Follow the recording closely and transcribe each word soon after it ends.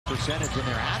percentage, and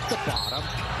they're at the bottom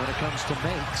when it comes to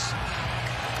makes.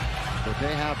 But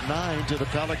they have 9 to the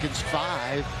Pelicans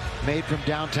 5 made from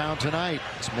downtown tonight.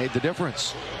 It's made the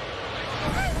difference.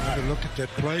 Another look at that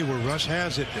play where Russ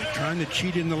has it. They're trying to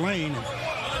cheat in the lane.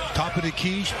 Top of the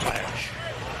key, splash.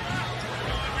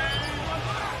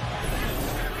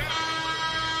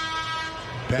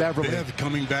 Bev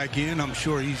coming back in. I'm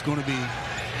sure he's going to be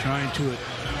trying to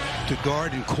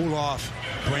guard and cool off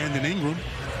Brandon Ingram.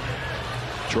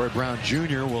 Troy Brown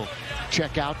Jr. will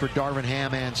check out for Darvin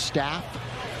Ham and staff.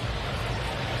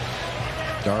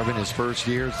 Darvin, his first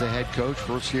year as the head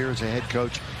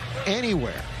coach,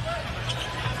 anywhere.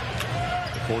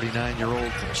 The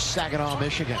 49-year-old from Saginaw,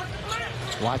 Michigan,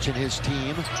 watching his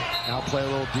team now play a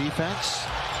little defense.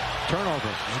 Turnover.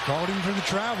 They called him for the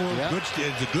travel. Yep.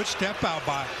 It's a good step out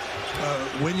by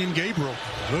Wenyen Gabriel.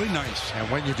 Really nice. And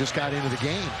Wenyen just got into the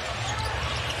game.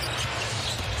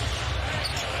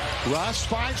 Russ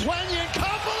finds Wenyen.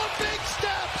 Couple of big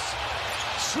steps.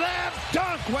 Slam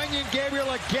dunk. Wenyen Gabriel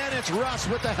again. It's Russ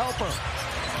with the helper.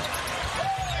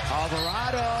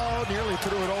 Alvarado nearly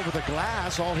threw it over the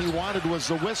glass. All he wanted was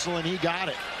the whistle, and he got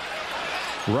it.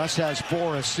 Russ has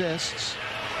 4 assists.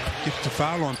 Gets the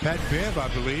foul on Pat Bev, I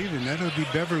believe, and that'll be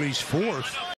Beverly's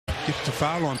 4th. Gets the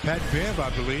foul on Pat Bev, I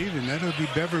believe, and that'll be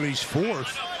Beverly's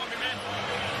 4th.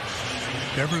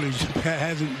 Beverly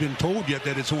hasn't been told yet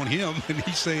that it's on him, and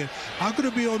he's saying, how could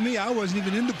it be on me? I wasn't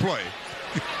even in the play.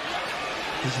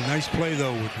 It's a nice play,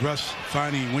 though, with Russ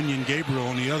finding Wenyen Gabriel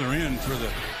on the other end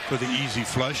for the easy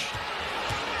flush.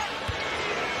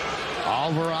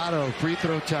 Alvarado, free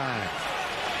throw time.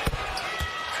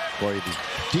 Boy, the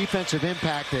defensive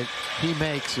impact that he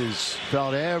makes is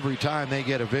felt every time they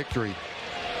get a victory.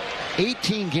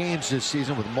 18 games this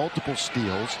season with multiple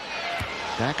steals.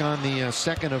 Back on the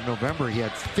 2nd of November, he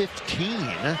had 15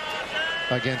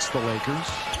 against the Lakers.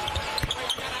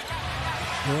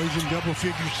 Well, he's in double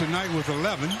figures tonight with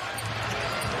 11.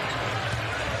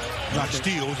 Not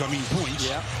steals, I mean points.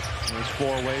 Yep. He's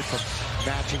 4 away from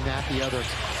matching that the other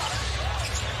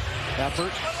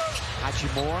effort.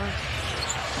 Hachimura.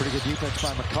 Pretty good defense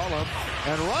by McCollum.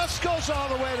 And Russ goes all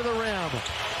the way to the rim.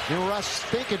 And Russ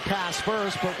thinking pass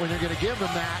first, but when you're going to give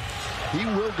him that, he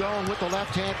will go with the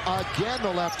left hand, again the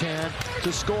left hand,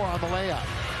 to score on the layup.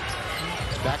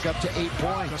 Back up to 8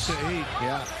 points. Up to 8.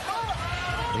 Yeah.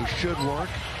 They should work.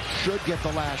 Should get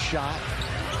the last shot.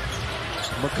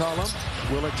 McCollum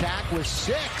will attack with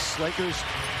 6. Lakers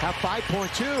have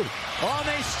 5.2. Oh, and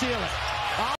they steal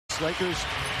it. Lakers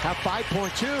have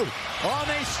 5.2. Oh, and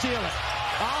they steal it.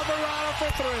 Alvarado for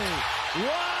 3.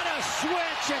 What a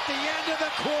switch at the end of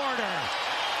the quarter.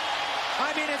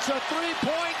 I mean, it's a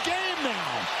 3-point game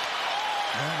now.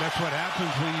 Yeah, that's what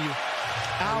happens when you're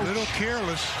a little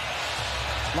careless.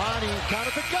 Lonnie, count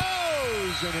if it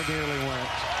goes, and it nearly went.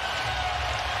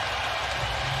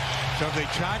 So they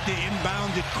tried to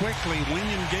inbound it quickly.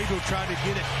 Wenyen Gabriel tried to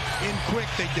get it in quick.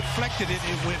 They deflected it.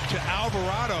 It went to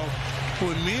Alvarado,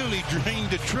 who immediately drained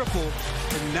the triple.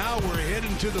 And now we're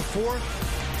heading to the 4th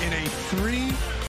in a 3